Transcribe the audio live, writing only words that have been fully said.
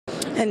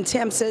And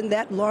Tamsin,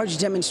 that large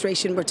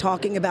demonstration we're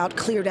talking about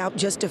cleared out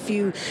just a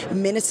few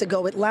minutes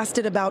ago. It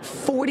lasted about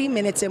 40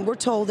 minutes, and we're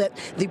told that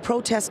the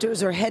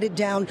protesters are headed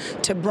down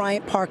to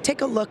Bryant Park.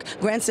 Take a look.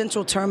 Grand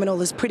Central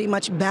Terminal is pretty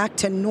much back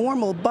to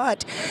normal,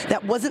 but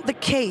that wasn't the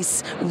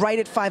case right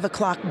at 5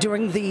 o'clock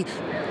during the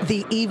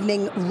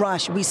evening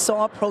rush. We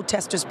saw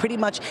protesters pretty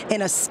much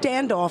in a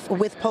standoff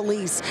with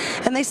police.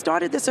 And they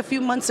started this a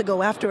few months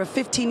ago after a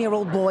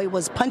 15-year-old boy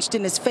was punched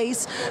in his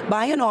face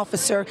by an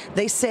officer.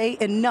 They say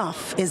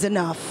enough is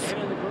enough.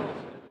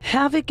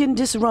 Havoc and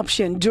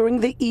disruption during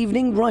the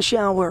evening rush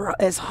hour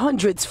as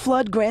hundreds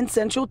flood Grand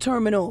Central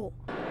Terminal.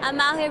 I'm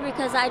out here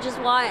because I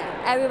just want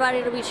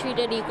everybody to be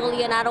treated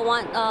equally, and I don't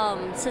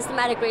want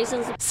systematic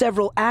racism.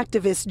 Several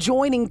activists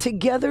joining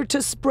together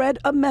to spread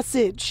a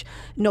message.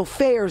 No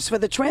fares for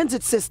the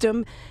transit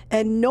system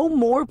and no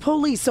more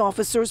police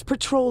officers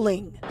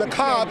patrolling. The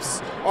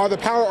cops are the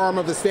power arm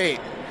of the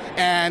state.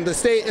 And the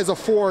state is a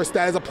force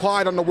that is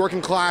applied on the working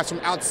class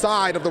from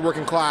outside of the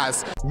working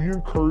class. We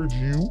encourage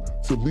you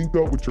to link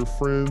up with your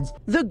friends.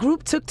 The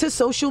group took to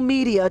social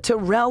media to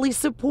rally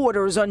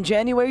supporters on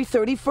January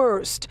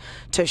 31st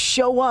to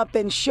show up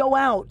and show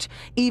out,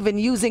 even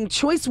using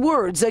choice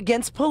words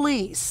against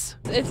police.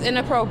 It's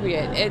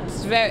inappropriate.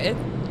 It's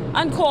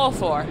uncalled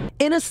for.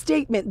 In a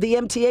statement, the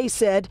MTA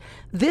said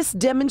this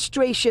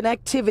demonstration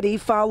activity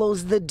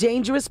follows the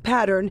dangerous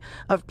pattern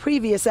of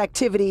previous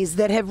activities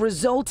that have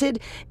resulted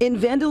in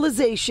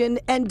vandalization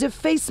and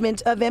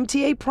defacement of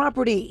MTA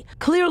property,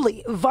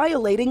 clearly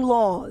violating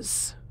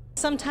laws.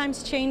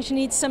 Sometimes change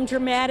needs some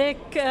dramatic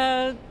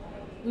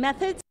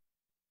methods.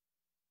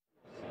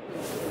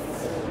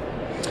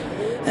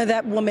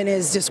 That woman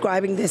is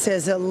describing this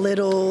as a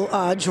little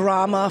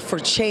drama for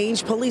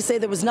change. Police say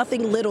there was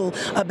nothing little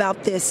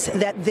about this,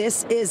 that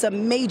this is a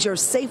major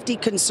safety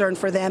concern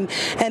for them,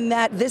 and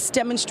that this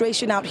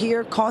demonstration out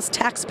here cost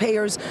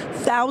taxpayers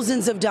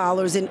thousands of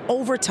dollars in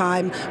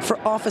overtime for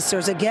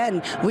officers.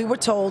 Again, we were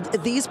told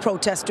these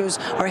protesters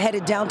are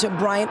headed down to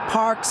Bryant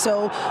Park,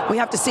 so we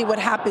have to see what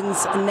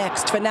happens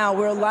next. For now,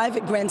 we're live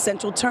at Grand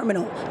Central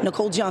Terminal.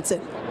 Nicole Johnson,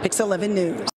 Pix 11 News.